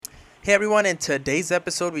Hey everyone, in today's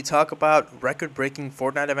episode we talk about record-breaking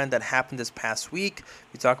Fortnite event that happened this past week.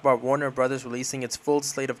 We talk about Warner Brothers releasing its full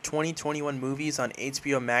slate of 2021 movies on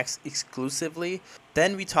HBO Max exclusively.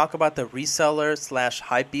 Then we talk about the reseller slash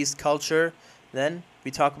hypebeast culture. Then we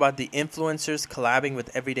talk about the influencers collabing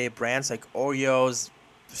with everyday brands like Oreos,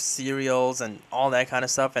 cereals, and all that kind of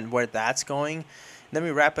stuff and where that's going. And then we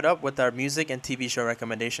wrap it up with our music and TV show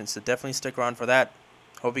recommendations, so definitely stick around for that.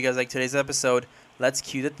 Hope you guys like today's episode. Let's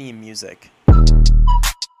cue the theme music.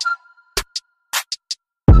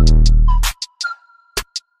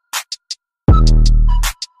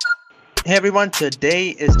 Hey everyone, today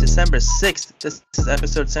is December 6th. This is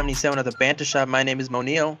episode 77 of the Banter Shop. My name is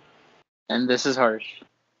Monil. And this is Harsh.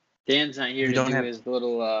 Dan's not here We to don't do have his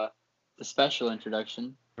little the special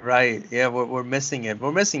introduction. right. Yeah, we're missing it.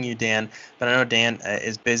 We're missing you, Dan. But I know Dan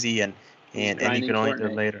is busy and He's and he grinding can only do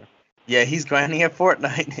it Fortnite. later. Yeah, he's grinding at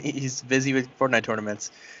Fortnite. He's busy with Fortnite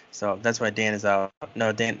tournaments, so that's why Dan is out.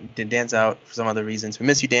 No, Dan's out for some other reasons. We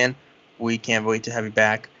miss you, Dan. We can't wait to have you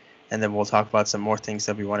back, and then we'll talk about some more things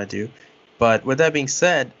that we want to do. But with that being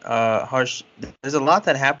said, Harsh, there's a lot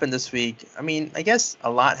that happened this week. I mean, I guess a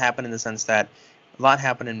lot happened in the sense that a lot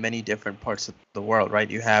happened in many different parts of the world, right?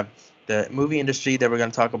 You have the movie industry that we're going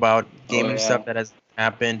to talk about, Oh gaming yeah. stuff that has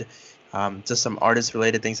happened, just some artist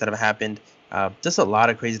related things that have happened, just a lot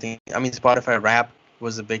of crazy things. I mean, Spotify rap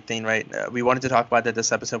was a big thing, right? We wanted to talk about that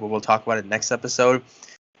this episode, but we'll talk about it next episode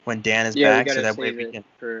when Dan is Yeah, we back, so gotta that way save we it can.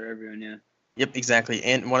 for everyone, yeah. Yep, exactly.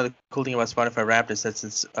 And one of the cool thing about Spotify Wrapped is that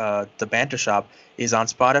since the Banter Shop is on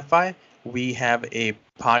Spotify, we have a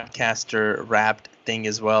podcaster wrapped thing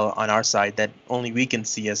as well on our side that only we can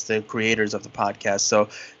see as the creators of the podcast. So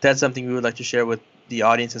that's something we would like to share with the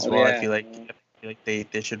audience as Oh well. yeah. I feel like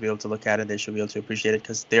they should be able to look at it. They should be able to appreciate it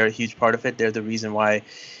because they're a huge part of it. They're the reason why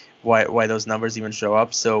those numbers even show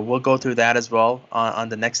up. So we'll go through that as well on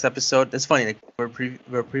the next episode. It's funny, like we're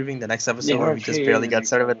previewing the next Yeah, episode where we're we just previewing barely the got next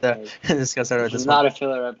started with the episode. just got started with This is this one. not a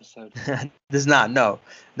filler episode. This is not no.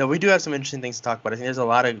 We do have some interesting things to talk about. I think there's a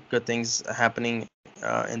lot of good things happening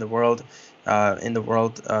in the world, other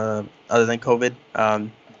than COVID.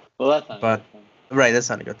 Well, that's not a But good thing. right, that's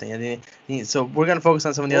not a good thing. So we're gonna focus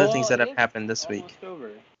on some of the other things Well, that have it's happened this week.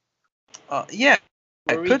 almost over. Yeah,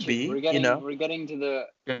 We're it could reaching. be. You know, We're getting to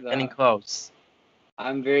getting the close.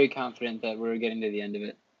 I'm very confident that we're getting to the end of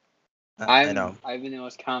it. I know. I've been the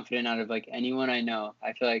most confident out of like anyone I know.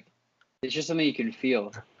 I feel like it's just something you can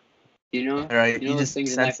feel. You know? All right, You you know those just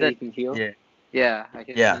things in life sense that you it. can feel? Yeah, Yeah, I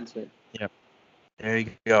can yeah, sense it. yeah. There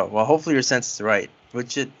you go. Well, hopefully your sense is right,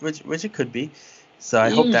 which it could be. So I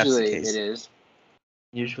hope that's the Usually it case. is.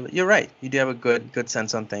 Usually, you're right. You do have a good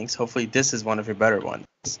sense on things. Hopefully, this is one of your better ones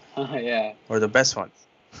Yeah. or the best ones.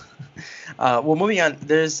 Well, moving on.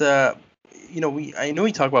 There's we I know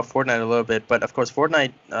we talk about Fortnite a little bit, but of course,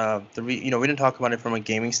 Fortnite. We didn't talk about it from a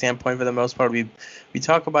gaming standpoint for the most part. We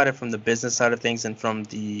talk about it from the business side of things and from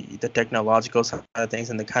the technological side of things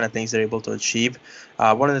and the kind of things they're able to achieve.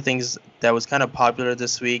 One of the things that was kind of popular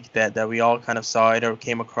this week that we all kind of saw it or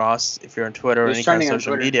came across, if you're on Twitter It or was any kind of trending on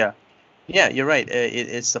social Twitter. media. Yeah, you're right.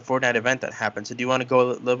 It's the Fortnite event that happened. So do you want to go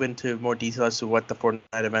a little bit into more detail as to what the Fortnite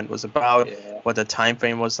event was about, Yeah. what the time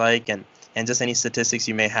frame was like, and just any statistics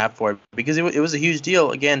you may have for it? Because it was a huge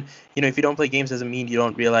deal. Again, if you don't play games doesn't mean you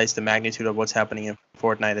don't realize the magnitude of what's happening in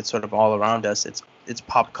Fortnite. It's sort of all around us. It's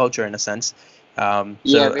pop culture in a sense. Yeah,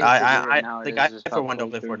 So basically I now it like is I just for pop one don't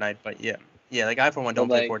play culture. Fortnite, but yeah, like I for one But don't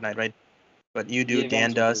play like Fortnite, right? But you the do,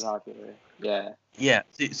 Dan events are pretty does. popular. Yeah. Yeah.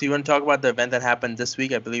 So you want to talk about the event that happened this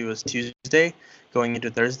week? I believe it was Tuesday, going into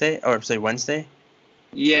Thursday, or say Wednesday.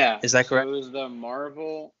 Yeah. Is that So correct? it was the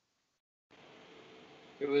Marvel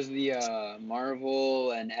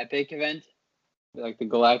and Epic event. Like the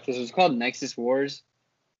Galactus. It was called Nexus Wars,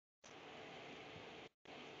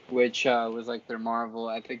 which was like their Marvel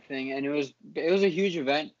Epic thing, and it was a huge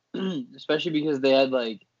event, especially because they had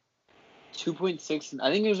like 2.6.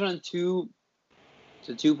 I think it was around 2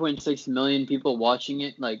 to 2.6 million people watching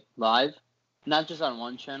it like live, not just on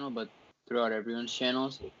one channel, but throughout everyone's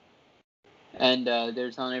channels. And they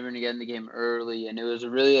were telling everyone to get in the game early, and it was a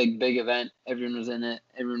really like big event. Everyone was in it.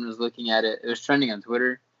 Everyone was looking at it. It was trending on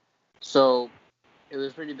Twitter, so it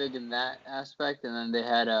was pretty big in that aspect. And then they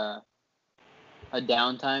had a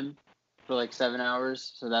downtime for like 7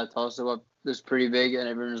 hours, so that's also what was pretty big, and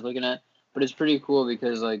everyone was looking at. But it's pretty cool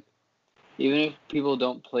because like even if people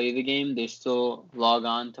don't play the game, they still log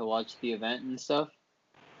on to watch the event and stuff.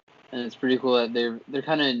 And it's pretty cool that they're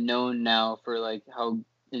kind of known now for like how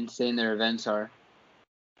insane their events are.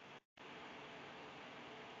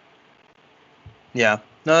 Yeah.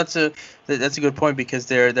 No, that's a good point because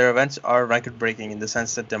their events are record breaking in the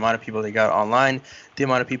sense that the amount of people they got online, the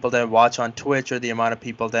amount of people that watch on Twitch, or the amount of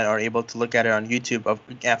people that are able to look at it on YouTube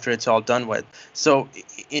after it's all done with. So,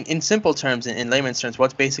 in simple terms, in layman's terms,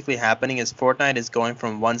 what's basically happening is Fortnite is going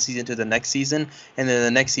from one season to the next season, and then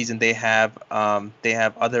the next season they have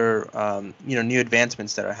other new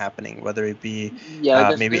advancements that are happening, whether it be Yeah,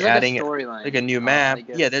 like maybe there's like a adding like storyline. a new map. Like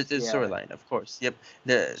a Yeah, there's yeah. storyline, of course. Yep,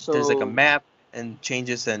 there's like a So map and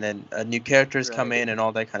changes, and then new characters come right, in and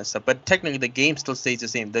all that kind of stuff. But technically, the game still stays the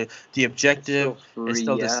same. The it's still objective is free.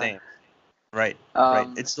 still the Yeah. same. Right, right.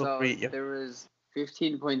 It's still So free. Yep. there was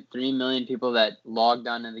 15.3 million people that logged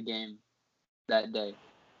on in the game that day.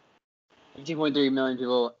 15.3 million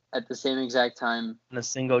people at the same exact time, In a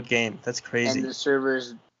single game. That's and crazy. the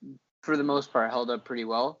servers, for the most part, held up pretty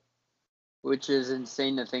well, which is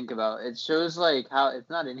insane to think about. It shows like how it's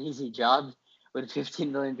not an easy job when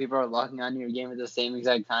 15 million people are logging on to your game at the same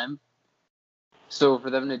exact time. So for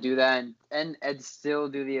them to do that and still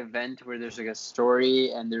do the event where there's like a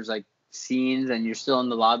story and there's like scenes and you're still in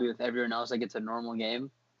the lobby with everyone else like it's a normal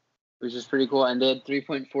game, which is pretty cool. And they had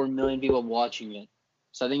 3.4 million people watching it.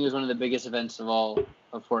 So I think it was one of the biggest events of all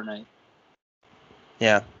of Fortnite.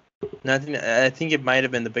 Yeah. No, I think it might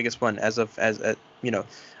have been the biggest one as Could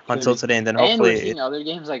until be. today, and then And we're hopefully seeing other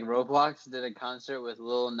games like Roblox did a concert with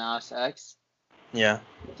Lil Nas X. yeah.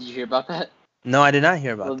 Did you hear about that? No, I did not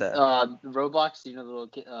hear about Well, that. Roblox, you know, the little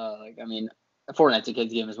kid, Fortnite's a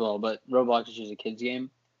kids game as well, but Roblox is just a kids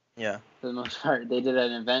game Yeah. for the most part. They did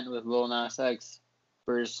an event with Lil Nas X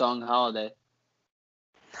for his song Holiday.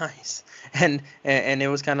 Nice. And it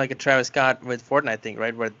was kind of like a Travis Scott with Fortnite thing,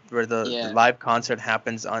 right? Where the Yeah. live concert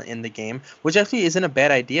happens in the game, which actually isn't a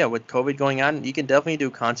bad idea. With COVID going on, you can definitely do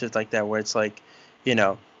concerts like that where it's like, you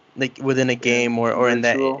know, like within a Yeah. game or in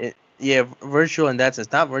that Virtual. yeah, virtual in that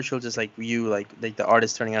sense. Not virtual just like you like the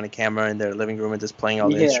artist turning on a camera in their living room and just playing all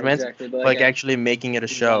the Yeah, instruments, exactly. But but like like a actually making it a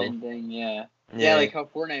show. design thing, yeah. Yeah, Yeah. like how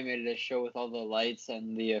Fortnite made it a show with all the lights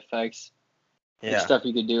and the effects, like Yeah. stuff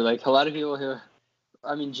you could do. Like a lot of people who,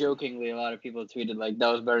 I mean, jokingly, a lot of people tweeted like that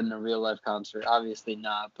was better than a real life concert. Obviously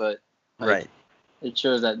not, but like Right. it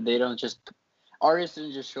shows that they don't just artists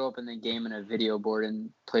didn't just show up in the game in a video board and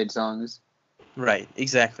played songs. Right.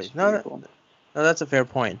 Exactly. It's No, pretty cool. no, that's a fair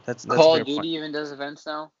point. That's a Call fair of point. Duty even does events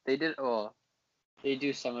now. They did. Oh, they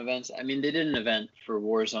do some events. I mean, they did an event for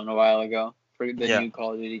Warzone a while ago for the Yeah. new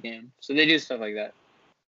Call of Duty game. So they do stuff like that.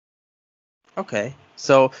 Okay.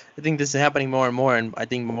 So I think this is happening more and more, and I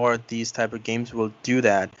think more of these type of games will do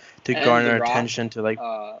that to And garner attention to like,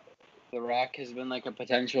 Uh, The Rock has been like a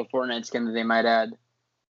potential Fortnite skin that they might add.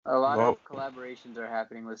 A lot well, of collaborations are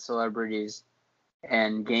happening with celebrities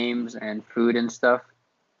and games and food and stuff.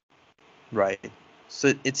 right.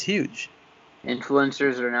 So it's huge.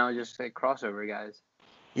 Influencers are now just like crossover guys.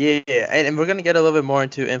 Yeah, and we're gonna get a little bit more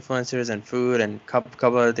into influencers and food and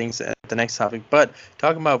couple other things at the next topic. But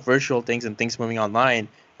talking about virtual things and things moving online,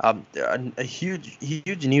 a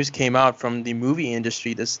huge news came out from the movie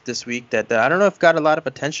industry this week that I don't know if got a lot of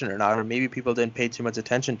attention or not, or maybe people didn't pay too much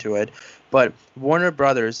attention to it. But Warner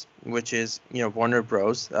Brothers, which is Warner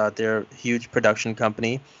Bros, they're a huge production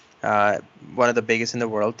company. Uh, One of the biggest in the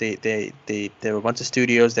world. They have a bunch of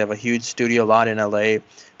studios. They have a huge studio lot in LA,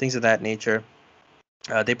 things of that nature.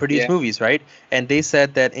 They produce Yeah. movies, right? And they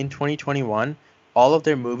said that in 2021, all of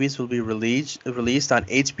their movies will be released on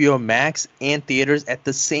HBO Max and theaters at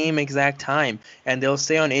the same exact time, and they'll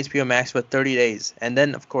stay on HBO Max for 30 days. And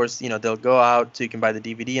then, of course, they'll go out so you can buy the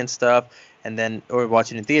DVD and stuff, and then or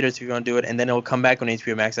watch it in theaters if you want to do it, and then it'll come back on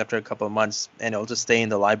HBO Max after a couple of months, and it'll just stay in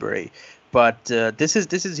the library. But this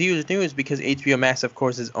is huge news because HBO Max, of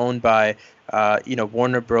course, is owned by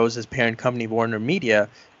Warner Bros.'s parent company, Warner Media.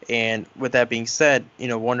 And with that being said,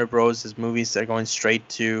 Warner Bros.'s movies are going straight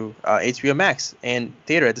to HBO Max and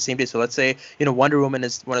theater at the same day. So let's say, Wonder Woman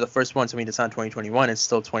is one of the first ones. I mean, it's not 2021; it's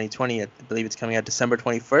still 2020. I believe it's coming out December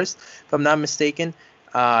 21st, if I'm not mistaken.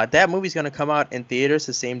 That movie's going to come out in theaters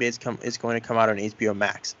the same day it's going to come out on HBO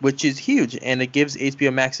Max, which is huge, and it gives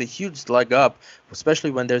HBO Max a huge leg up,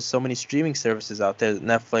 especially when there's so many streaming services out there.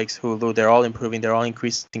 Netflix, Hulu, they're all improving, they're all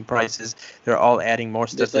increasing prices, they're all adding more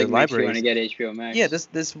stuff This to their like makes you want to libraries. get HBO Yeah, Max.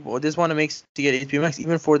 this one makes to get HBO Max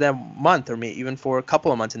even for that month or maybe even for a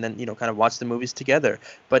couple of months, and then kind of watch the movies together.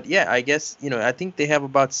 But yeah, I guess I think they have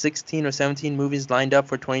about 16 or 17 movies lined up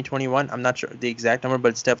for 2021. I'm not sure the exact number, but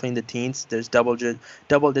it's definitely in the teens. There's double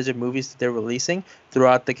digit movies that they're releasing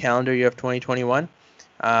throughout the calendar year of 2021.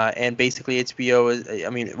 And basically HBO is, I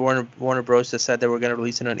mean, Warner Bros. Just said that we're going to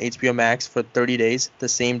release it on HBO Max for 30 days. The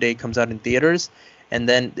same day it comes out in theaters. and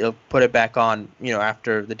then they'll put it back on,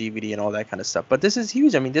 after the DVD and all that kind of stuff. But this is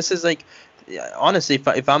huge. I mean, this is like, yeah, honestly,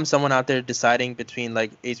 if I'm someone out there deciding between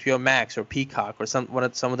like HBO Max or Peacock or some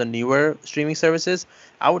of the newer streaming services,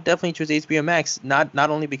 I would definitely choose HBO Max. Not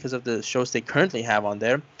only because of the shows they currently have on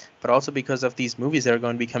there, but also because of these movies that are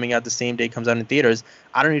going to be coming out the same day it comes out in theaters.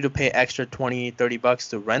 I don't need to pay extra 20-30 bucks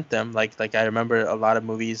to rent them. Like I remember a lot of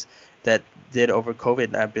movies that did over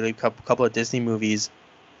COVID. I believe couple of Disney movies,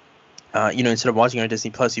 instead of watching it on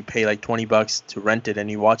Disney Plus, you pay like 20 bucks to rent it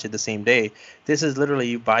and you watch it the same day. This is literally,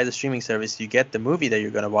 you buy the streaming service, you get the movie that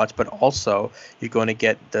you're going to watch, but also you're going to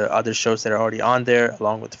get the other shows that are already on there,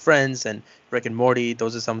 along with Friends and Rick and Morty.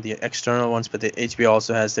 Those are some of the external ones, but the HBO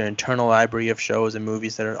also has their internal library of shows and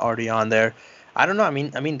movies that are already on there. I don't know. I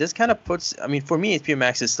mean, this kind of puts. I mean, for me, HBO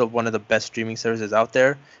Max is still one of the best streaming services out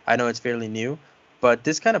there. I know it's fairly new, but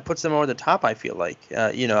this kind of puts them over the top. I feel like,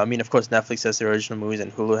 I mean, of course, Netflix has their original movies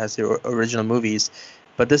and Hulu has their original movies,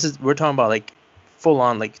 but we're talking about like full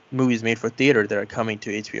on like movies made for theater that are coming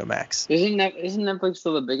to HBO Max. Isn't Netflix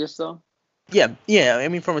still the biggest though? Yeah. I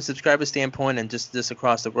mean, from a subscriber standpoint and just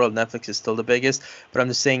across the world, Netflix is still the biggest. But I'm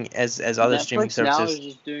just saying, as other streaming Netflix now is services,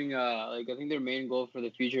 just doing like I think their main goal for the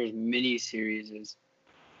future is mini series.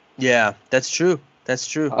 yeah, that's true. That's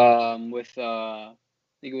true. With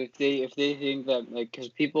like if they think that like because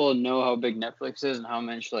people know how big Netflix is and how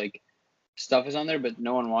much like stuff is on there, but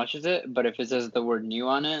no one watches it. But if it says the word new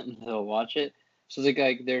on it, they'll watch it. So it's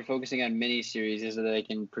like they're focusing on mini series that they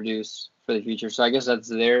can produce for the future. So I guess that's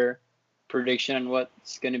their prediction on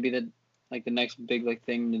what's going to be the next big like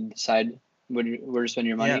thing to decide where to spend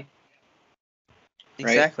your Yeah. money, right?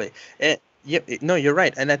 Exactly. No, you're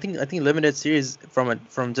right. And I think limited series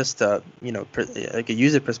from just like a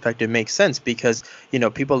user perspective makes sense because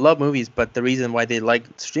people love movies, but the reason why they like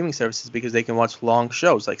streaming services is because they can watch long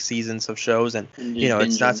shows, like seasons of shows, and And just it's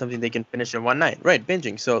binge not them. something they can finish in one night. Right,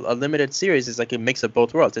 binging. So a limited series is like a mix of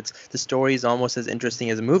both worlds. It's the story is almost as interesting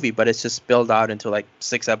as a movie, but it's just spilled out into like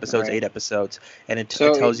 6 episodes, Right. 8 episodes, and it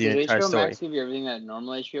So tells you does an entire HBO story. Max give you everything that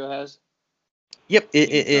normal HBO has? Yep, Game of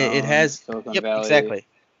it Thrones, has. Silicon Yep, Valley.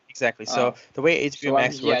 exactly. So Oh, the way HBO so I'm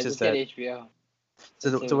Max yeah, I works is just get that HBO. so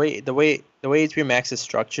That's the it. way HBO Max is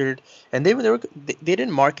structured, and they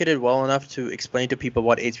didn't market it well enough to explain to people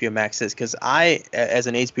what HBO Max is. Because as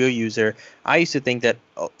an HBO user, I used to think that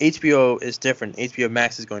HBO is different, HBO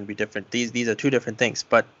Max is going to be different. These are two different things,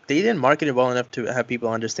 but they didn't market it well enough to have people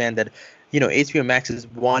understand that, HBO Max is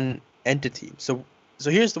one entity. So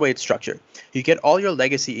here's the way it's structured. You get all your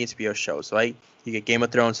legacy HBO shows, right? You get Game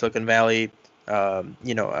of Thrones, Silicon Valley, The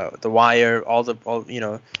Wire, what's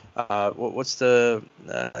the?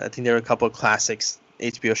 I think there are a couple of classics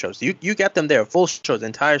HBO shows. You get them there, full shows,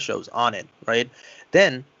 entire shows on it, right?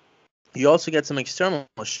 Then you also get some external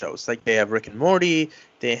shows, like they have Rick and Morty,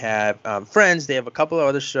 they have Friends, they have a couple of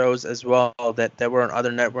other shows as well that were on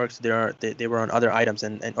other networks. They were on other items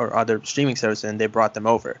and or other streaming services, and they brought them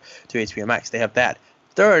over to HBO Max. They have that.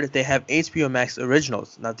 Third, they have HBO Max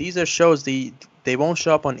originals. Now these are shows they won't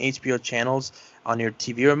show up on HBO channels on your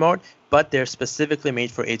TV remote, but they're specifically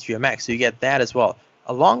made for HBO Max. So you get that as well.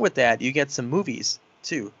 Along with that, you get some movies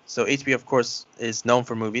too. So HBO, of course, is known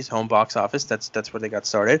for movies, home box office. That's where they got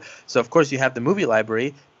started. So of course you have the movie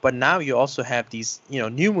library, but now you also have these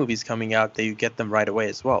new movies coming out that you get them right away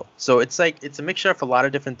as well. So it's a mixture of a lot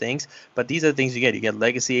of different things, but these are the things you get. You get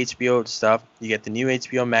legacy HBO stuff. You get the new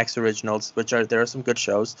HBO Max originals, there are some good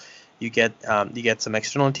shows. You get some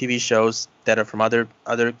external TV shows that are from other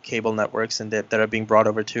cable networks and that are being brought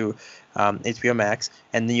over to HBO Max,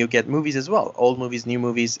 and then you get movies as well, old movies, new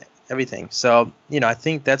movies, everything. So I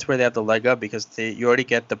think that's where they have the leg up because you already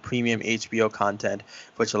get the premium HBO content,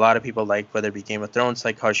 which a lot of people like, whether it be Game of Thrones,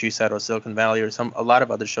 like Harsh you said, or Silicon Valley, or a lot of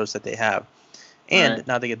other shows that they have, and Right.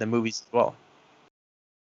 now they get the movies as well.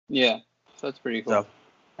 Yeah. So that's pretty So cool.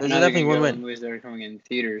 And this is now they definitely can get all the win-win. movies that are coming in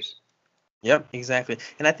theaters. Yep, exactly.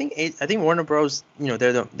 And I think Warner Bros.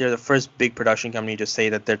 They're the first big production company to say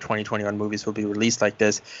that their 2021 movies will be released like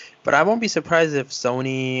this. But I won't be surprised if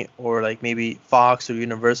Sony or like maybe Fox or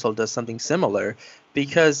Universal does something similar,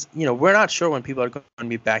 because we're not sure when people are going to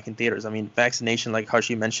be back in theaters. I mean, vaccination, like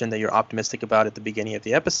Harshi mentioned that you're optimistic about at the beginning of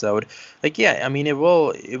the episode. Like, yeah, I mean, it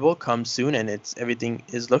will come soon, and it's everything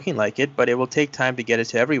is looking like it, but it will take time to get it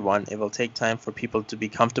to everyone. It will take time for people to be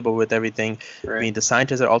comfortable with everything. I Right. mean, the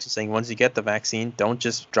scientists are also saying once you get the vaccine, don't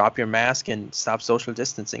just drop your mask and stop social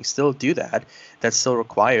distancing. Still do that. That's still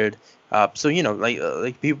required. So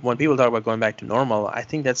when people talk about going back to normal, I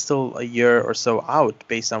think that's still a year or so out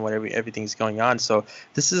based on what everything's going on. So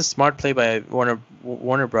this is a smart play by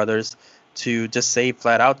Warner Brothers. to just say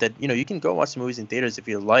flat out that you can go watch the movies in theaters if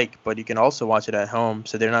you like, but you can also watch it at home,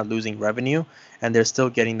 so they're not losing revenue and they're still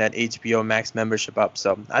getting that HBO Max membership up.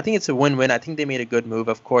 So I think it's a win-win. I think they made a good move.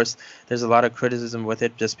 Of course, there's a lot of criticism with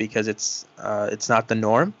it just because it's not the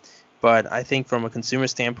norm. But I think from a consumer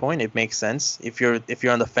standpoint, it makes sense. If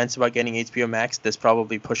you're on the fence about getting HBO Max, this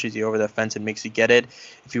probably pushes you over the fence and makes you get it.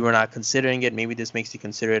 If you were not considering it, maybe this makes you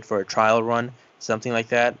consider it for a trial run, something like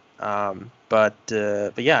that. But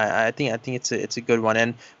yeah, I think it's a good one.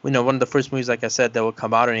 And one of the first movies, like I said, that will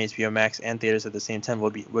come out on HBO Max and theaters at the same time will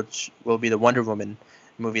be the Wonder Woman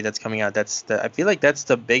movie that's coming out. I feel like that's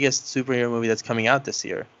the biggest superhero movie that's coming out this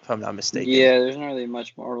year, if I'm not mistaken. Yeah, there's not really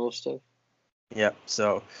much Marvel stuff. Yeah,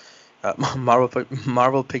 so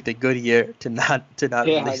Marvel picked a good year to not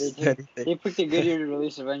release anything. They picked a good year to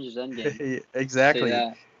release Avengers Endgame. Exactly. Say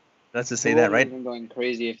that. Let's just say People that, would have right? been going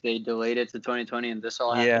crazy if they delayed it to 2020 and this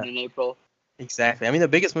all Yeah, happened in April. exactly. I mean, the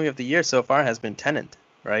biggest movie of the year so far has been Tenet,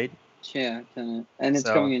 right? Yeah, and it's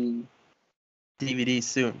So coming in DVD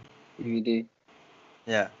soon. DVD.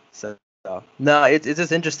 Yeah. So no, it's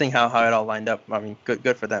just interesting how it all lined up. I mean,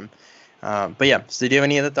 good for them. But yeah. So do you have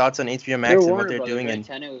any other thoughts on HBO Max and what they're doing? Right? And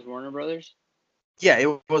Tenet was Warner Brothers. yeah, it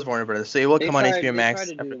was Warner Brothers, so it will come on HBO They tried Max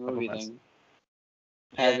to do after the a couple movie months. thing,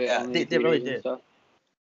 have it Yeah, only in they really theaters and did. stuff,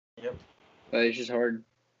 Yep. but it's just hard.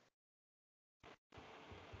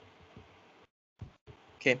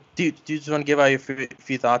 Okay. Do you just want to give out your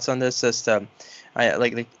few thoughts on this? Just I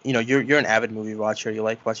like you're an avid movie watcher. You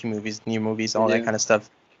like watching movies, new movies, all that kind of stuff.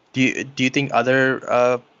 Do you think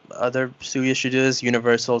other studios should do this?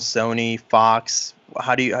 Universal, Sony, Fox.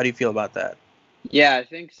 How do you feel about that? Yeah, I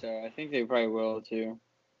think so. I think they probably will too.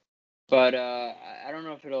 But I don't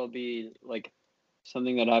know if it'll be like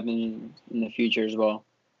something that happens in the future as well.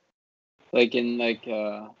 Like in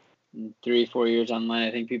 3-4 years online,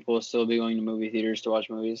 I think people will still be going to movie theaters to watch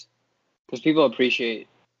movies because people appreciate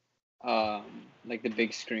like the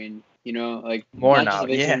big screen. Like More not just now, the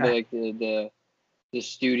big screen, but yeah. like the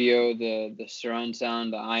studio, the surround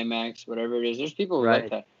sound, the IMAX, whatever it is. There's people who like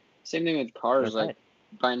Right. that. Same thing with cars. Like Right.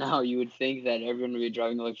 by now, you would think that everyone would be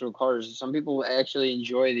driving electrical cars. Some people actually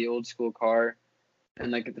enjoy the old school car and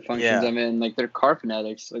like the functions Yeah. of it, and like they're car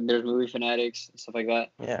fanatics. Like there's movie fanatics and stuff like that.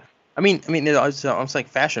 Yeah. I mean, it's like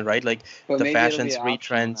fashion, right? Like But the maybe it'll be fashions, optional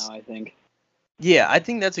retrends. now. I think. Yeah, I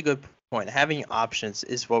think that's a good point. Having options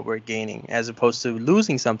is what we're gaining, as opposed to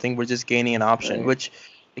losing something. We're just gaining an option, Right. which,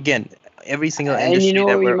 again, every single And you industry know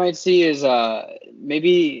that what you we're might see is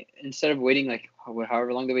maybe instead of waiting like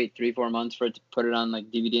however long they wait 3-4 months for it to put it on like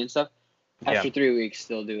DVD and stuff, yeah, after 3 weeks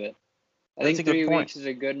still do it. I that's think a good three point. weeks is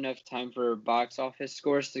a good enough time for box office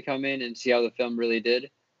scores to come in and see how the film really did.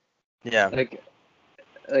 Yeah,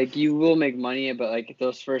 Like you will make money, but like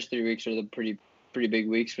those first 3 weeks are the pretty big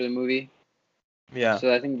weeks for the movie. yeah,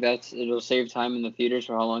 So I think it'll save time in the theaters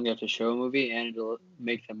for how long they have to show a movie, and it'll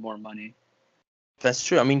make them more money. that's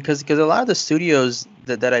true. I mean, because a lot of the studios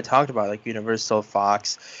that I talked about, like Universal,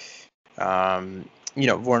 Fox, um,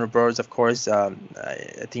 Warner Bros. Of course. I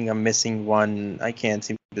think I'm missing one. I can't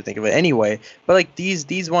seem to think of it anyway. But like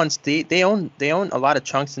these ones, they own a lot of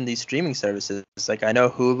chunks in these streaming services. Like I know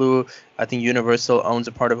Hulu. I think Universal owns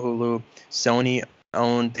a part of Hulu. Sony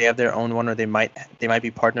they have their own one, or they might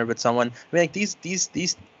be partnered with someone. I mean, like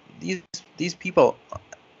these people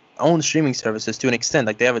own streaming services to an extent.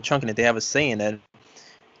 Like they have a chunk in it. They have a say in it.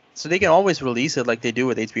 So they can always release it like they do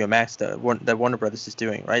with HBO Max that Warner Brothers is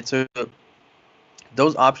doing, right? So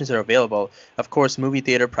those options are available. Of course, movie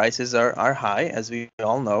theater prices are high, as we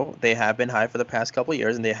all know. They have been high for the past couple of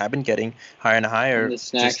years, and they have been getting higher and And higher, the just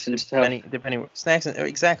snacks and stuff. depending snacks and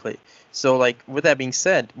exactly. So, like with that being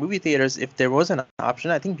said, movie theaters, if there was an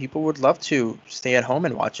option, I think people would love to stay at home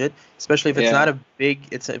and watch it, especially if it's not Yeah. a big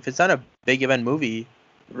if it's not a big event movie.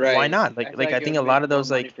 Why Right. not? I feel Like like I it think would a lot make of more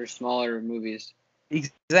those money like for smaller movies.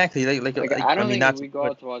 exactly Like like I I don't mean think not to we go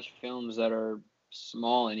put out to watch films that are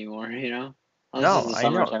small anymore. Unless it's no, the I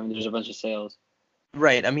know. summertime and there's a bunch of sales.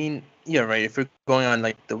 Right. I mean, yeah, right. If you're going on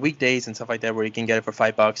like the weekdays and stuff like that, where you can get it for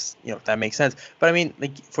 $5, that makes sense. But I mean,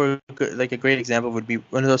 like like a great example would be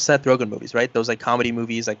one of those Seth Rogen movies, right? Those like comedy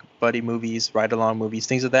movies, like buddy movies, ride along movies,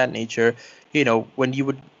 things of that nature. When you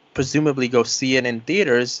would presumably go see it in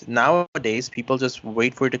theaters, nowadays people just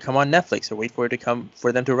wait for it to come on Netflix or wait for it to come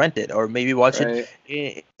for them to rent it or maybe watch it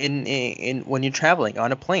Right. in when you're traveling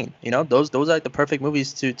on a plane. Those are like the perfect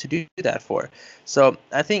movies to do that for. So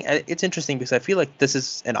I think it's interesting because I feel like this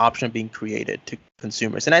is an option being created to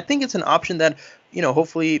consumers, and I think it's an option that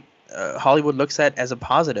hopefully Hollywood looks at as a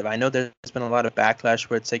positive. I know there's been a lot of backlash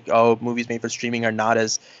where it's like, oh, movies made for streaming are not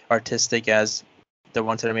as artistic as the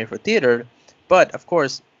ones that are made for theater, but of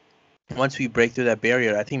course, once we break through that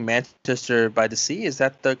barrier, I think Manchester by the Sea, is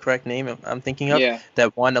that the correct name I'm thinking of? Yeah.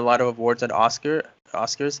 That won a lot of awards at Oscars.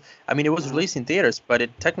 I mean, it was Uh-huh. released in theaters, but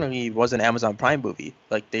it technically was an Amazon Prime movie.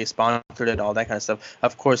 Like they sponsored it and all that kind of stuff.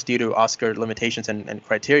 Of course, due to Oscar limitations and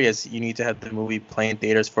criteria, you need to have the movie play in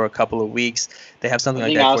theaters for a couple of weeks. They have something I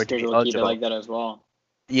like think that for it to Oscars be will keep it eligible. like that as well.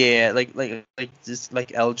 Yeah, like just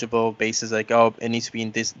like eligible basis, like, oh, it needs to be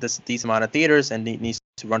in these amount of theaters and it needs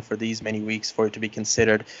to run for these many weeks for it to be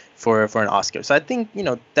considered for an Oscar. So I think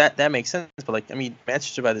that makes sense. But like, I mean,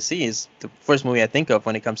 Manchester by the Sea is the first movie I think of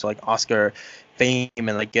when it comes to like Oscar fame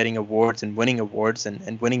and like getting awards and winning awards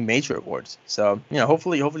and winning major awards. So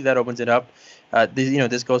hopefully that opens it up.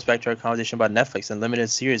 This goes back to our conversation about Netflix and limited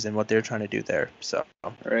series and what they're trying to do there. So.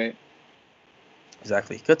 Right.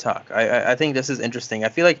 Exactly. Good talk. I think this is interesting. I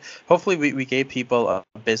feel like hopefully we gave people a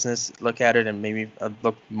business look at it and maybe a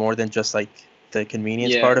look more than just like the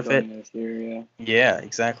convenience Yeah, part of it. going this year, yeah. Yeah,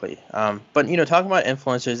 exactly. But talking about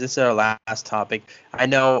influencers, this is our last topic. I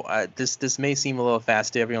know this may seem a little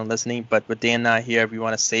fast to everyone listening, but with Dan not here, we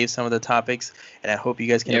want to save some of the topics, and I hope you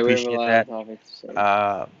guys can Yeah, we have a appreciate lot of that. topics to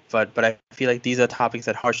say. But I feel like these are topics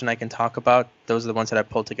that Harsh and I can talk about. Those are the ones that I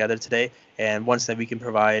pulled together today, and ones that we can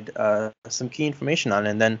provide some key information on.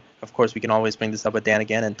 And then, of course, we can always bring this up with Dan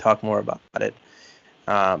again and talk more about it.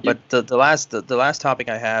 Yep. But the last topic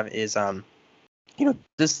I have is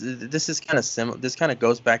this is kind of similar. This kind of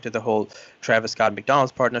goes back to the whole Travis Scott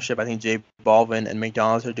McDonald's partnership. I think Jay Baldwin and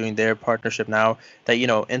McDonald's are doing their partnership now. That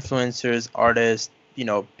influencers, artists,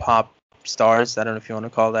 pop stars. I don't know if you want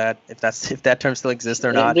to call that, if that term still exists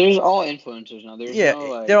or not. There's all influencers now. There's Yeah,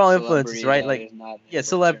 no they're like all influencers, celebrity right? that Like, is not an yeah, influencer now.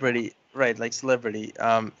 celebrity, right? Like celebrity.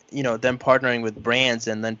 Them partnering with brands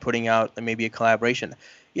and then putting out maybe a collaboration.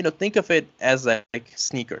 Think of it as like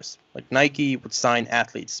sneakers. Like Nike would sign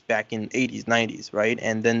athletes back in 80s, 90s, right?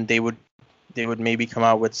 And then they would maybe come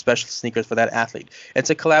out with special sneakers for that athlete.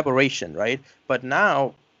 It's a collaboration, right? But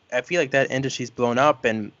now I feel like that industry's blown up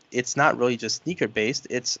and it's not really just sneaker based.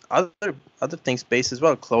 It's other things based as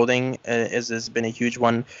well. Clothing has been a huge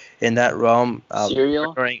one in that realm.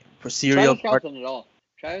 Cereal. Partnering for cereal Travis Scott's part. done it all.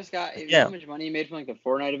 Travis Scott, you know Yeah, how much money he made from like the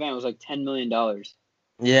Fortnite event? It was like $10 million.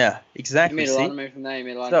 yeah, He exactly. made a lot See, of money from that. He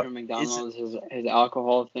made a lot so from it's McDonald's, his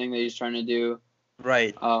alcohol thing that he's trying to do.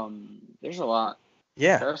 right. There's a lot.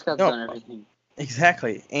 Yeah, Travis Scott's no, done everything.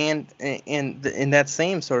 exactly. And in that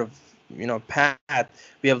same sort of path,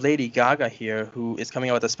 we have Lady Gaga here who is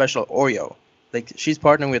coming out with a special Oreo. Like she's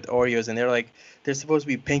partnering with Oreos, and they're supposed to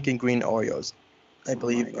be pink and green Oreos. I Oh my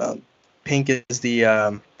believe god. pink is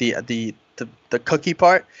the cookie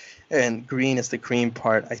part, and green is the cream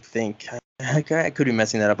part. I think I could be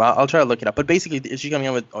messing that up. I'll try to look it up. But basically, she's coming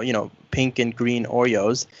out with pink and green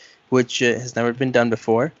Oreos, which has never been done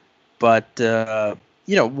before. But I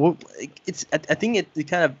think it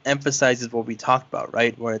kind of emphasizes what we talked about,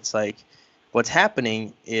 right? Where it's like what's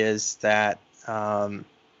happening is that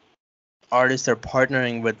artists are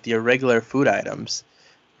partnering with the irregular food items,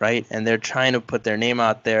 right? And they're trying to put their name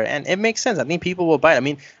out there, and it makes sense. I think people will buy it. I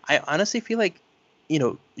mean, I honestly feel like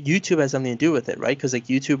YouTube has something to do with it, right? Because like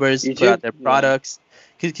YouTubers put out YouTube? their Yeah. products.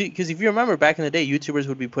 Because if you remember back in the day, YouTubers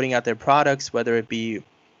would be putting out their products, whether it be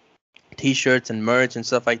T-shirts and merch and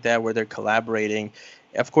stuff like that, where they're collaborating.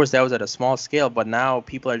 Of course, that was at a small scale, but now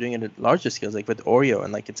people are doing it at larger scales, like with Oreo,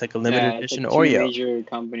 and like it's like a limited Yeah, it's edition like two Oreo. major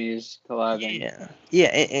companies collabing. Yeah.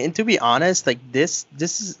 And to be honest, like this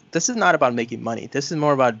is not about making money. This is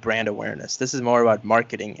more about brand awareness. This is more about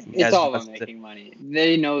marketing It's as all much about as it. making money.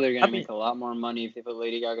 They know they're I gonna mean, make a lot more money if they put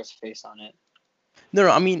Lady Gaga's face on it. no.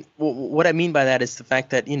 I mean, what I mean by that is the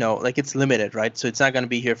fact that like it's limited, right? So it's not going to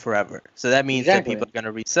be here forever. So that means that people Exactly. are going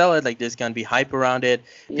to resell it. Like there's going to be hype around it.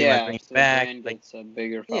 They might Yeah, bring it so the back. brand Like gets a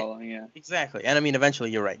bigger yeah, following. Yeah. exactly. And I mean,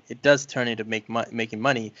 eventually, you're right. It does turn into making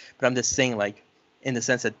money. But I'm just saying, like, in the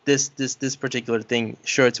sense that this particular thing,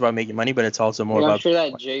 sure, it's about making money, but it's also more Like I'm about. sure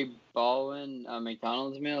that Jay Baldwin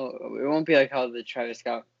McDonald's meal, it won't be like how the Travis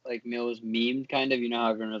Scott like meal was memed, kind of. You know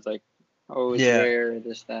how everyone was like, "Oh, it's Yeah, rare,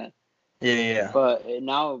 this that." yeah. But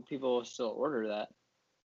now people will still order that,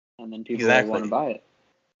 and then people will want to Exactly. buy it.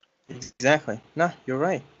 Exactly. No, you're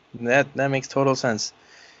right. That makes total sense.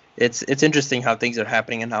 It's interesting how things are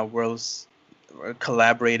happening and how worlds are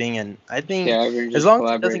collaborating, and I think Yeah, everyone's as just long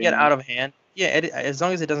as it doesn't collaborating get now. out of hand, yeah, as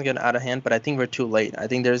long as it doesn't get out of hand, but I think we're too late. I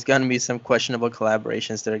think there's gonna be some questionable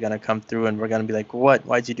collaborations that are gonna come through, and we're gonna be like, what?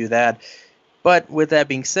 Why'd you do that? But with that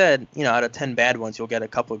being said, out of 10 bad ones, you'll get a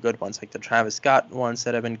couple of good ones, like the Travis Scott ones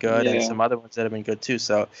that have been good, and Yeah. some other ones that have been good too.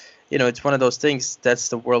 So, it's one of those things. That's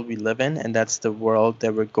the world we live in, and that's the world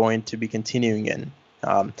that we're going to be continuing in.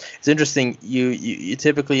 It's interesting. You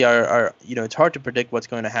typically are it's hard to predict what's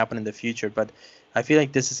going to happen in the future, but I feel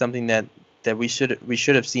like this is something that we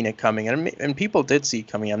should have seen it coming, and people did see it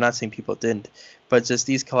coming. I'm not saying people didn't, but just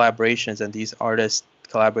these collaborations and these artists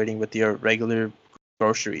collaborating with your regular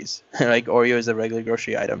groceries, like Oreo is a regular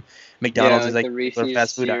grocery item, Yeah, McDonald's is like like the a Reese's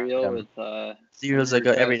fast food cereal item, with I cereals like remember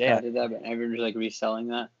a Travis everyday Scott item. did that, but everyone's like reselling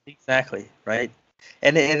that. Exactly, right?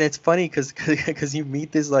 And it's funny because you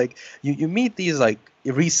meet this like you meet these like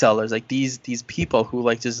resellers, like these people who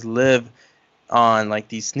like just live on like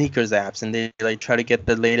these sneakers apps, and they like try to get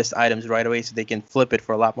the latest items right away so they can flip it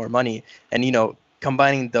for a lot more money. And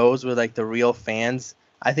combining those with like the real fans,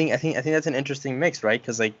 I think that's an interesting mix, right?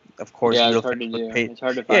 Because like of course Yeah, it's real hard fans to would do. pay. It's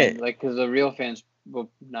hard to Yeah, find, like, because the real fans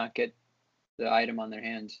will not get the item on their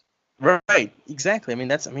hands. right, exactly. I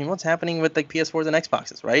mean what's happening with like PS4s and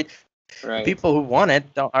Xboxes, right? The Right. people who want it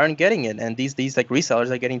aren't getting it, and these like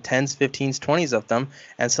resellers are getting 10s, 15s, 20s of them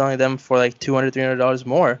and selling them for like $200, $300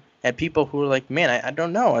 more. And people who are like, man, I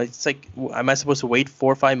don't know, it's like, am I supposed to wait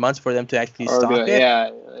 4 or 5 months for them to actually Or do stock it, it?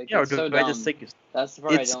 yeah, like Or it's do so I just dumb. take it? That's the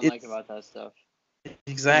part I don't like It's about that stuff. Because like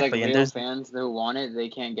exactly. And real there's fans who want it, they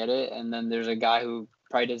can't get it, and then there's a guy who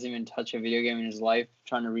probably doesn't even touch a video game in his life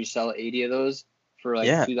trying to resell 80 of those for like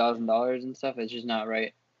yeah, $2,000 and stuff. It's just not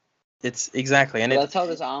right. it's exactly. And But it that's how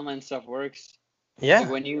this online stuff works. Like yeah,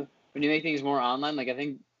 when you make things more online, like I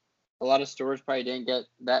think a lot of stores probably didn't get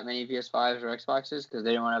that many PS5s or Xboxes because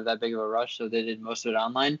they didn't want to have that big of a rush, so they did most of it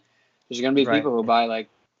online. There's gonna be right. people who buy like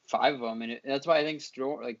 5 of them, and that's why I think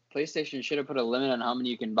PlayStation should have put a limit on how many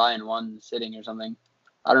you can buy in one sitting or something.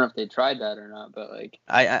 I don't know if they tried that or not, but like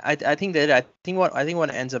I think that I think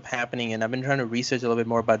what ends up happening, and I've been trying to research a little bit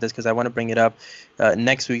more about this because I want to bring it up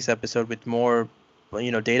next week's episode with more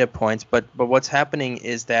data points. But what's happening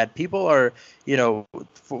is that people are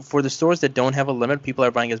for the stores that don't have a limit, people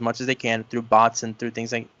are buying as much as they can through bots and through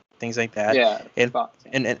things like that. yeah, and bots.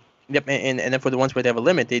 Yeah. and yep, and then for the ones where they have a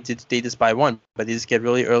limit, they just buy one, but they just get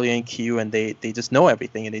really early in queue, and they just know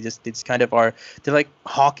everything, and they just kind of are, they're like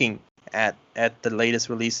hawking at the latest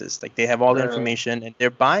releases. Like they have all the Right. information, and they're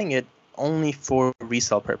buying it only for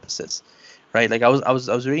resale purposes, right? Like I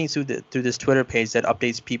was reading through this Twitter page that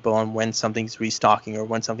updates people on when something's restocking or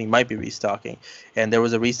when something might be restocking, and there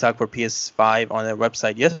was a restock for PS5 on their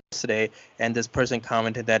website yesterday, and this person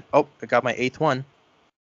commented that, oh, I got my eighth one.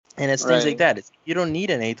 And it's things like Right. that. You don't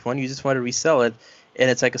need an eighth one. You just want to resell it, and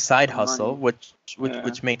it's like a side For hustle, money. which which Yeah.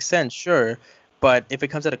 which makes sense, sure. But if it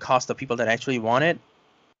comes at a cost of people that actually want it,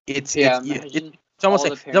 it's Yeah. it's it's Imagine almost all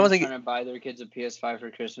like the it's almost parents like trying to buy their kids a PS5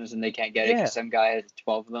 for Christmas and they can't get it yeah, because some guy has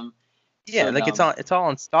 12 of them. yeah, So like it's dumb. all it's all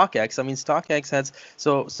on StockX. I mean, StockX has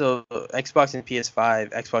so Xbox and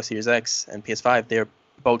PS5, Xbox Series X and PS5, they're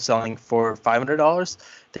both selling for $500.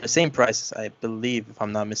 They're the same prices, I believe, if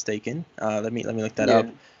I'm not mistaken. Let me look that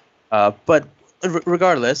Yeah. up. But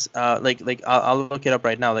regardless, like I'll look it up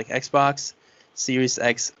right now. Like Xbox Series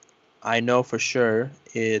X, I know for sure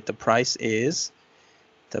the price is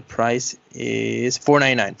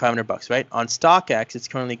 $499, $500, right? On StockX, it's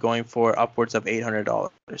currently going for upwards of $800,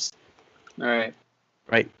 All right.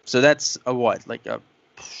 right? So that's a what, like a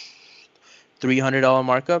 $300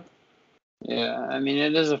 markup? Yeah. I mean,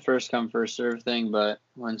 it is a first come first serve thing, but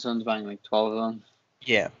when someone's buying like 12 of them,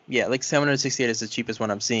 Yeah, like 768 is the cheapest one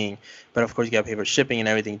I'm seeing, but of course you got to pay for shipping and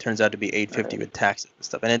everything. It turns out to be 850 right. with taxes and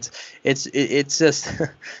stuff, and it's just,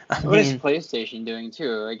 I What is mean, PlayStation doing too?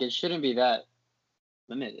 Like, it shouldn't be that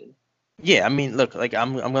limited. yeah, I mean, look, like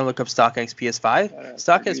I'm gonna look up StockX PS5. Gotta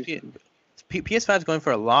StockX produce them. PS5 is going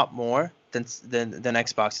for a lot more than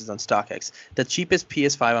Xbox is on StockX. The cheapest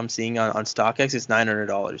PS5 I'm seeing on StockX is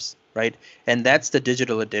 $900, right? And that's the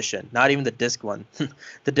digital edition, not even the disc one.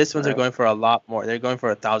 The disc ones are Right. going for a lot more. They're going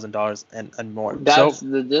for $1,000 and more. So That's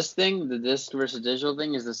the disc thing. The disc versus digital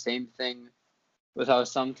thing is the same thing with how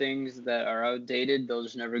some things that are outdated, they'll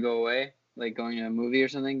just never go away. Like going to a movie or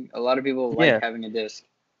something. A lot of people like yeah, having a disc,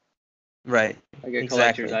 right, like a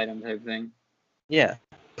collector's exactly. item type thing. Yeah.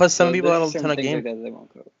 Plus, some So people there's have just a ton certain of things like games. that that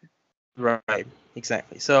won't go away. Right,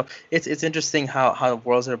 exactly. So it's interesting how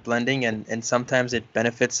worlds are blending, and sometimes it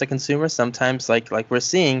benefits the consumer. Sometimes, like we're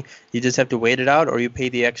seeing, you just have to wait it out, or you pay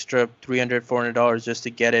the extra $300, $400 just to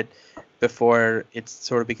get it before it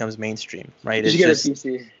sort of becomes mainstream, right? Just It's get a just,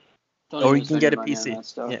 PC. Don't or even you can spend your get a money on PC, that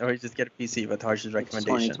stuff. yeah, or you just get a PC with Harsh's It's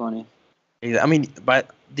recommendation. 2020. I mean, but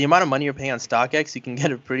the amount of money you're paying on StockX, you can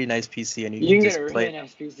get a pretty nice PC, and you You can can get a just play really it.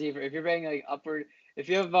 nice PC if you're paying like upward. If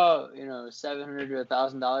you have about $700 to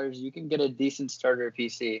 $1,000, you can get a decent starter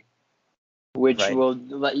PC, which Right, will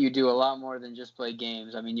let you do a lot more than just play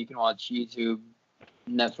games. I mean, you can watch YouTube,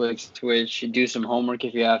 Netflix, Twitch, do some homework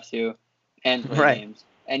if you have to, and play right, games.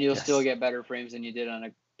 and you'll Yes. still get better frames than you did on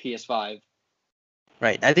a PS5.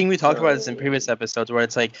 Right. I think we talked about this in So previous episodes where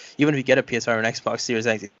it's like even if you get a PS5 or an Xbox Series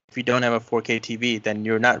X, if you don't have a 4K TV, then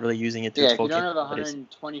you're not really using it to yeah, its if full you don't have a capabilities.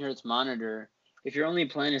 120 hertz monitor, if your only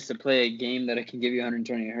plan is to play a game that it can give you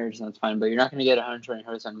 120 hertz, that's fine. But you're not going to get 120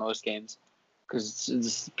 hertz on most games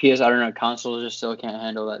because I don't know, consoles just still can't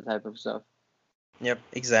handle that type of stuff. Yep,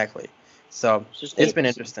 exactly. So So just it's get a been PC.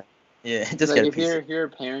 interesting. Yeah, just Like get a if PC. you're a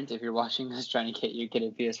parent, if you're watching this trying to get your kid a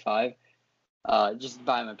PS5, just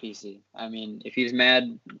buy him a PC. I mean, if he's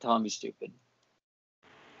mad, tell him he's stupid.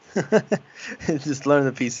 Just learn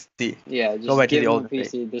the PC. Yeah, Go just back to give the him a olden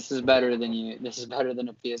days. PC. This is better than you. This is better than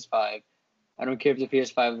a PS5. I don't care if the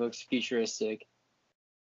PS5 looks futuristic.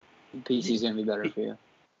 The PC is gonna be better for you.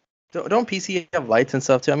 Don't PC have lights and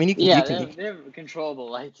stuff too? I mean, Yeah, they have controllable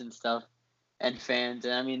lights and stuff, and fans.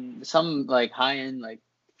 And I mean, some like high end like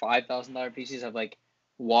 $5,000 PCs have like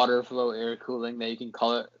water flow air cooling that you can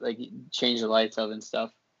color like change the lights of and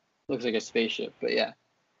stuff. Looks like a spaceship, but yeah.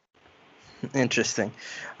 Interesting.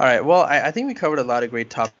 All right. Well, I think we covered a lot of great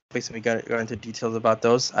topics and we got into details about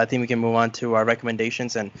those. I think we can move on to our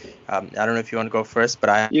recommendations. And I don't know if you want to go first, but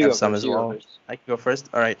I You have go some first. as You go well. first. I can go first.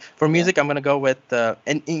 All right. For music, I'm going to go with,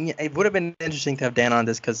 and it would have been interesting to have Dan on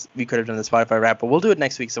this because we could have done the Spotify rap, but we'll do it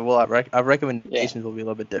next week. So our recommendations will be a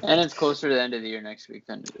little bit different. And it's closer to the end of the year next week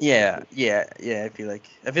than this Yeah. I feel like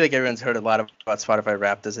everyone's heard a lot about Spotify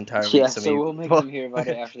rap this entire week. Yeah, So so maybe, we'll make them hear about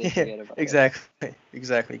it after they yeah, forget about it.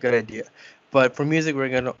 exactly. Good idea. But for music,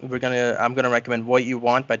 I'm gonna recommend "What You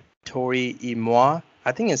Want" by Tori y Moi.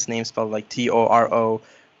 I think his name's spelled like TOROYMOI.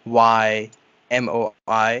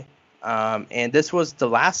 And this was the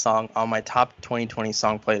last song on my top 2020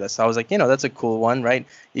 song playlist. So I was like, that's a cool one, right?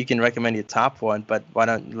 You can recommend your top one, but why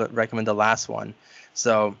don't recommend the last one?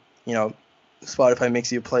 So, Spotify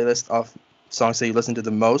makes you a playlist of songs that you listen to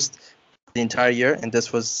the most the entire year, and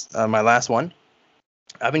this was my last one.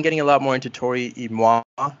 I've been getting a lot more into Tori Imoa.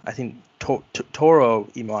 I think Toro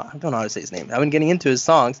Imoa. I don't know how to say his name. I've been getting into his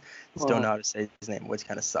songs. Just don't know how to say his name, which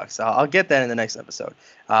kind of sucks. So I'll get that in the next episode.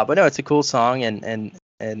 But no, it's a cool song, and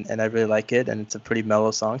I really like it, and it's a pretty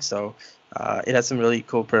mellow song. So it has some really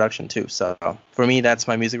cool production too. So for me, that's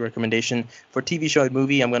my music recommendation. For TV show and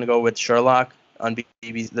movie, I'm gonna go with Sherlock on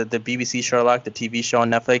BBC, the BBC Sherlock, the TV show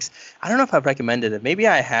on Netflix. I don't know if I've recommended it. Maybe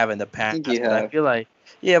I have in the past, think you but I have. feel like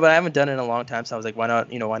but I haven't done it in a long time. So I was like, why not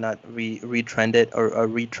retrend it or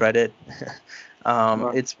retread it?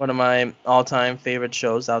 It's one of my all-time favorite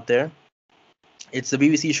shows out there. It's the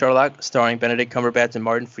BBC Sherlock, starring Benedict Cumberbatch and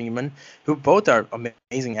Martin Freeman, who both are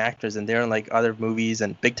amazing actors, and they're in like other movies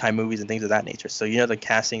and big-time movies and things of that nature. So the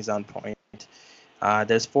casting's on point.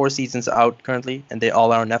 There's 4 seasons out currently, and they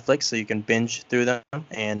all are on Netflix, so you can binge through them.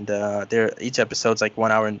 And each episode's like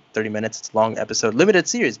 1 hour and 30 minutes long episode, limited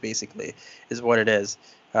series basically, is what it is.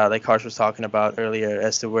 Like Harsh was talking about earlier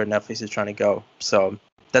as to where Netflix is trying to go. So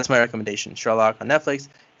that's my recommendation: Sherlock on Netflix,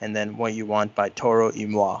 and then What You Want by Toro y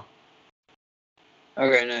Moi.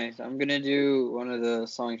 Okay, nice. I'm gonna do one of the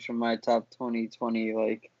songs from my top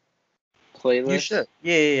 2020 playlist. You should.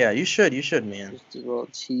 Yeah. You should, man. Just a little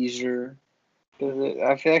teaser. Cause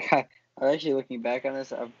I feel like I'm actually looking back on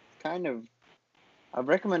this. I've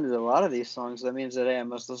recommended a lot of these songs. That means that I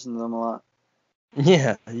must listen to them a lot.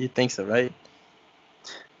 Yeah, you think so, right?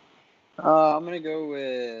 I'm gonna go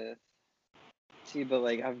with. See, but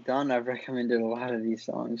I've recommended a lot of these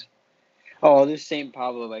songs. Oh, I'll do Saint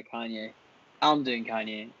Pablo by Kanye. I'm doing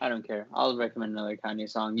Kanye. I don't care. I'll recommend another Kanye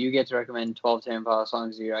song. You get to recommend 12 Saint Pablo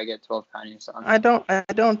songs a year. I get 12 Kanye songs. I don't.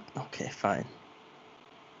 Okay, fine.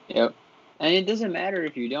 Yep. And it doesn't matter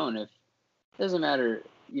if you don't. It doesn't matter.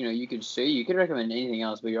 You could recommend anything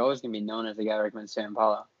else, but you're always gonna be known as the guy who recommends Saint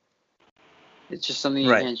Pablo. It's just something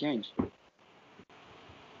you can't change. So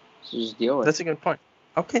just deal with it. That's a good point.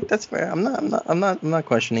 Okay, that's fair. I'm not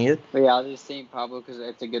questioning it. But yeah, I'll do Saint Pablo because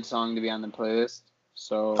it's a good song to be on the playlist.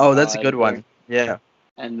 So. Oh, that's a good one. Yeah.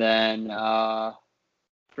 And then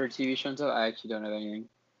for TV show and stuff, I actually don't have anything.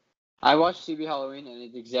 I watched CB Halloween, and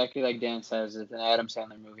it's exactly like Dan says. It's an Adam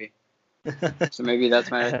Sandler movie. So maybe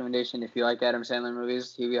that's my recommendation. If you like Adam Sandler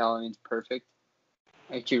movies, CB Halloween's perfect.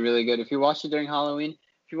 Actually, really good. If you watch it during Halloween,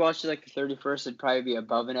 if you watched it like the 31st, it'd probably be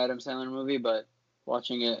above an Adam Sandler movie. But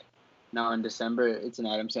watching it now in December, it's an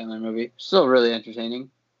Adam Sandler movie. Still really entertaining,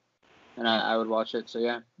 and I would watch it. So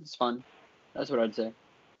yeah, it's fun. That's what I'd say.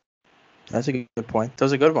 That's a good point.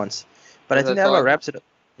 Those are good ones. But I think that about wraps it up.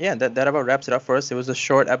 Yeah, that about wraps it up for us. It was a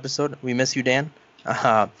short episode. We miss you, Dan.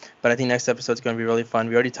 But I think next episode's going to be really fun.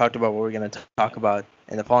 We already talked about what we're going to talk about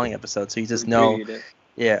in the following episode, so you just know. Previewed it.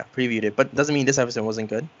 Yeah, previewed it. But it doesn't mean this episode wasn't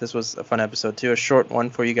good. This was a fun episode too, a short one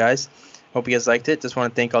for you guys. Hope you guys liked it. Just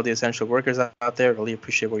want to thank all the essential workers out there. Really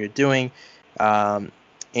appreciate what you're doing. And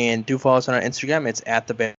do follow us on our Instagram. It's at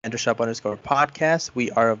the _podcast.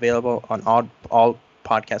 We are available on all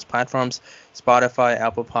podcast platforms: Spotify,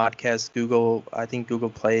 Apple Podcasts, Google. I think Google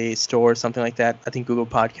Play Store, something like that. I think Google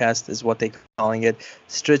Podcast is what they're calling it.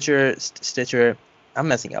 Stitcher. I'm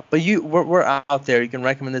messing up, but we're out there. You can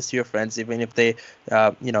recommend this to your friends, even if they,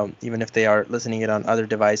 even if they are listening it on other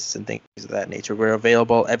devices and things of that nature. We're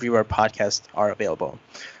available everywhere podcasts are available.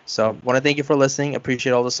 So, want to thank you for listening.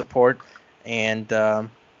 Appreciate all the support, and that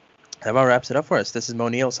about wraps it up for us. This is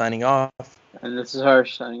Monil signing off. And this is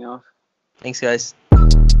Harsh signing off. Thanks, guys.